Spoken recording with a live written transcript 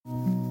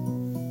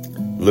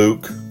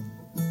Luke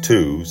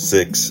 2,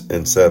 6,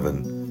 and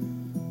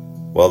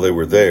 7. While they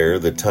were there,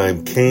 the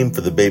time came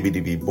for the baby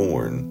to be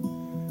born,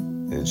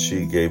 and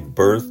she gave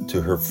birth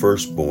to her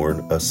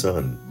firstborn, a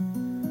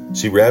son.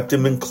 She wrapped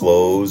him in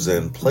clothes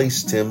and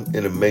placed him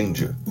in a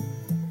manger,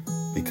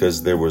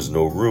 because there was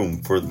no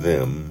room for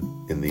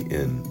them in the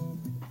inn.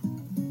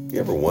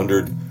 You ever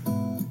wondered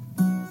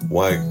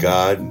why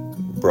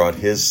God brought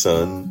his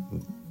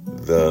son,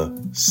 the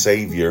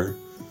Savior,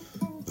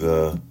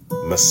 the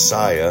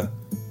Messiah,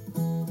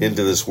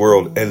 into this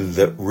world, and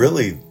that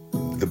really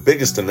the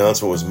biggest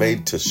announcement was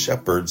made to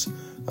shepherds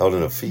out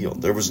in a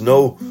field? There was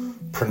no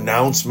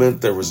pronouncement.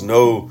 There was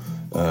no,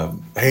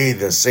 hey,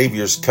 the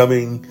Savior's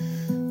coming.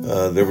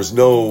 There was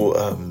no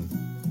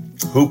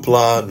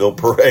hoopla, no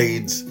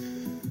parades,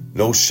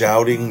 no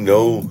shouting,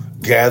 no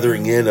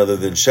gathering in other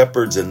than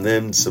shepherds and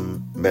then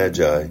some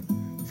magi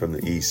from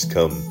the east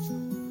come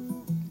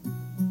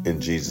in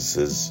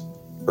Jesus's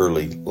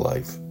early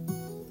life.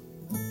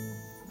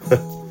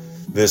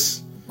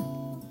 This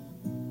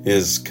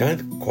is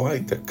kind of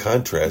quite the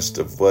contrast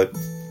of what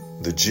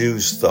the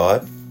Jews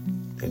thought,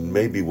 and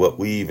maybe what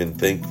we even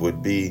think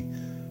would be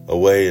a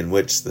way in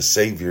which the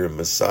Savior and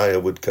Messiah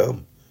would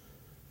come.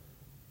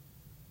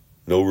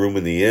 No room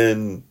in the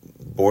inn,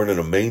 born in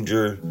a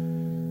manger,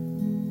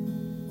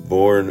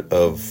 born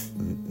of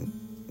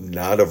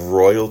not of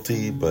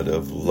royalty, but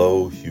of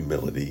low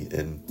humility.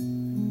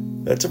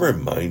 And that's a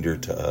reminder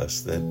to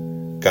us that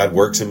God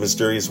works in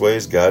mysterious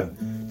ways. God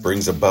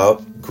brings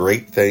about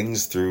great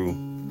things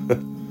through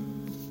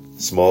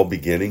small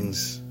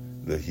beginnings,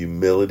 the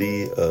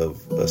humility of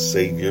a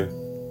Savior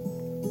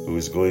who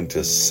is going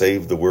to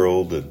save the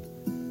world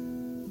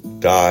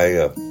and die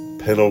a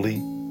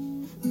penalty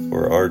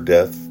for our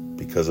death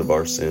because of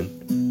our sin.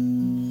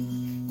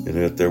 And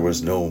that there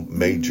was no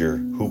major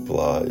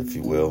hoopla, if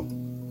you will,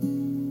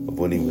 of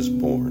when he was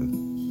born.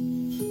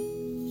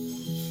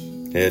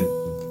 And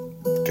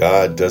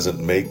God doesn't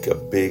make a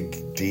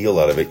big deal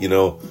out of it. You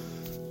know,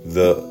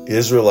 the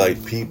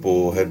Israelite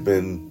people had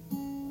been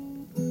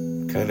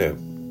kind of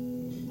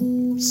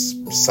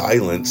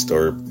silenced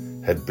or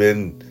had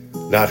been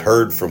not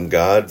heard from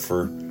God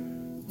for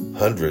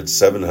hundreds,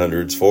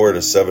 700s, 400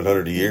 to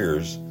 700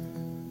 years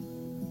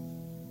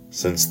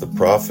since the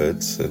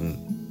prophets, and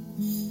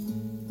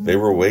they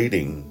were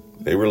waiting,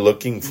 they were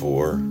looking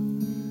for,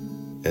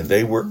 and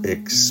they were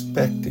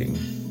expecting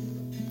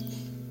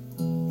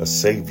a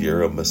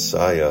Savior, a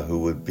Messiah who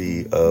would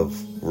be of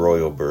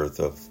royal birth,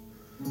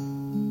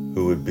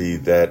 who would be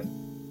that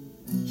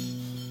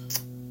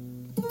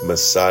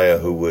Messiah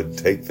who would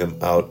take them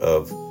out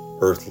of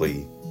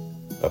earthly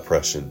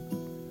oppression.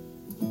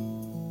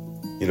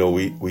 You know,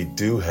 we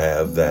do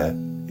have that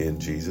in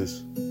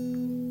Jesus.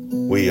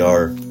 We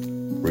are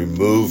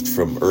removed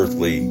from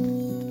earthly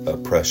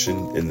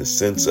oppression in the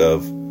sense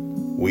of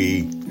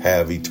we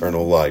have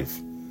eternal life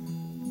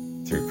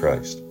through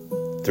Christ.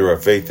 Through our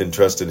faith and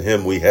trust in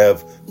him, we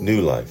have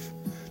new life.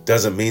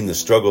 Doesn't mean the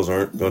struggles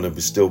aren't going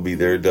to still be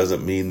there.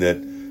 Doesn't mean that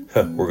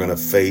we're going to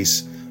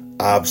face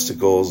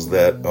obstacles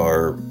that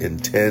are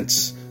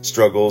intense,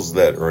 struggles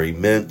that are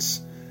immense,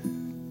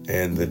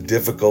 and the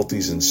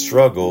difficulties and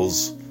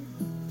struggles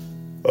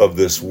of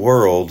this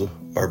world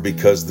are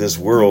because this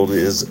world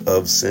is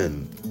of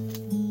sin.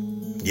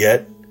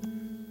 Yet,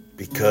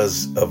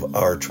 because of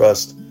our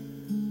trust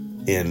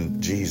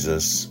in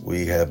Jesus,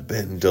 we have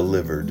been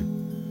delivered.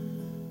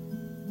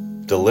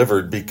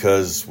 Delivered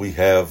because we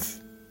have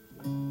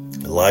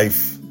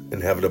life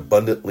and have it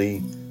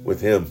abundantly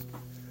with him.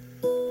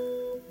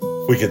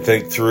 We can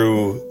think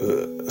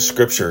through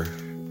Scripture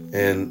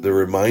and the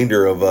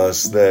reminder of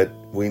us that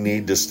we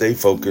need to stay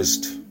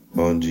focused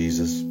on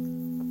Jesus.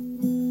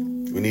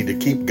 We need to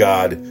keep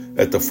God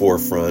at the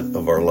forefront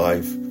of our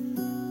life,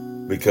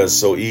 because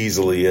so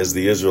easily, as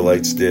the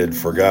Israelites did,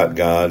 forgot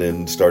God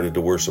and started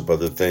to worship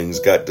other things,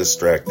 got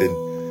distracted,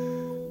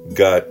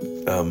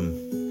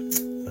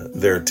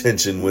 their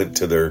attention went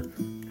to their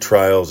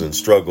trials and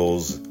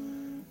struggles,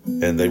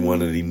 and they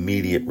wanted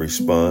immediate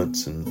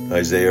response. And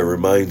Isaiah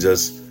reminds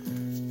us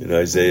in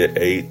Isaiah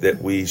 8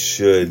 that we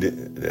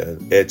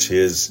should etch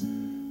his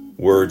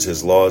words,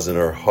 his laws in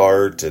our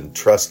heart and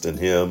trust in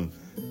him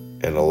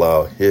and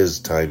allow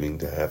his timing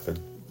to happen.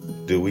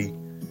 Do we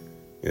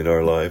in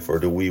our life, or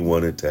do we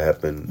want it to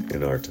happen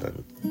in our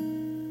time?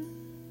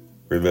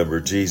 Remember,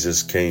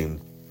 Jesus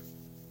came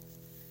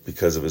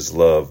because of his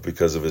love,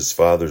 because of his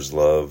Father's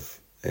love,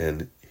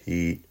 and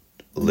he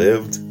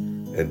lived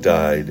and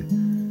died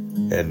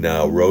and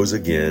now rose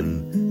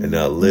again and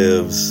now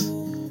lives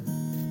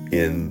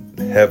in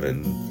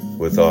heaven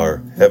with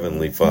our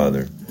Heavenly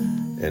Father.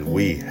 And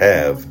we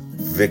have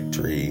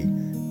victory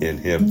in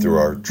him through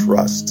our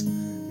trust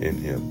in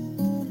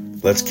him.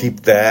 Let's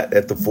keep that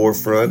at the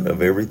forefront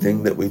of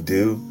everything that we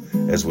do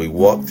as we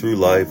walk through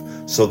life,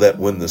 so that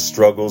when the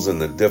struggles and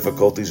the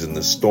difficulties and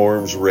the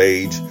storms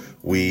rage,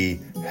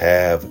 we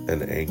have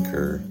an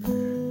anchor.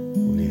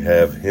 We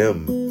have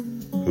him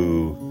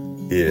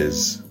who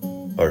is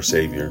our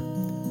Savior.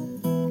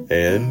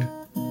 And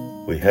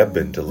we have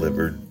been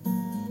delivered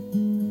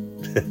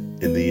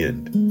in the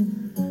end.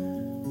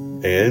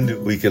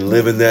 And we can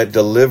live in that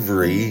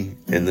delivery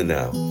in the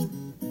now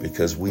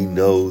because we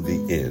know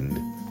the end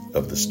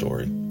of the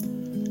story.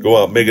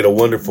 Go out, make it a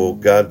wonderful,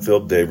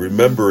 God-filled day,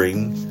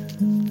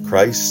 remembering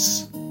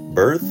Christ's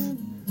birth,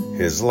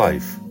 his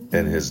life,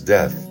 and his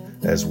death,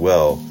 as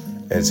well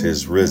as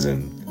his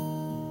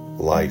risen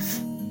life,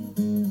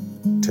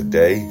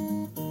 today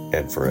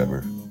and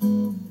forever.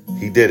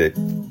 He did it.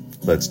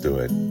 Let's do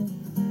it.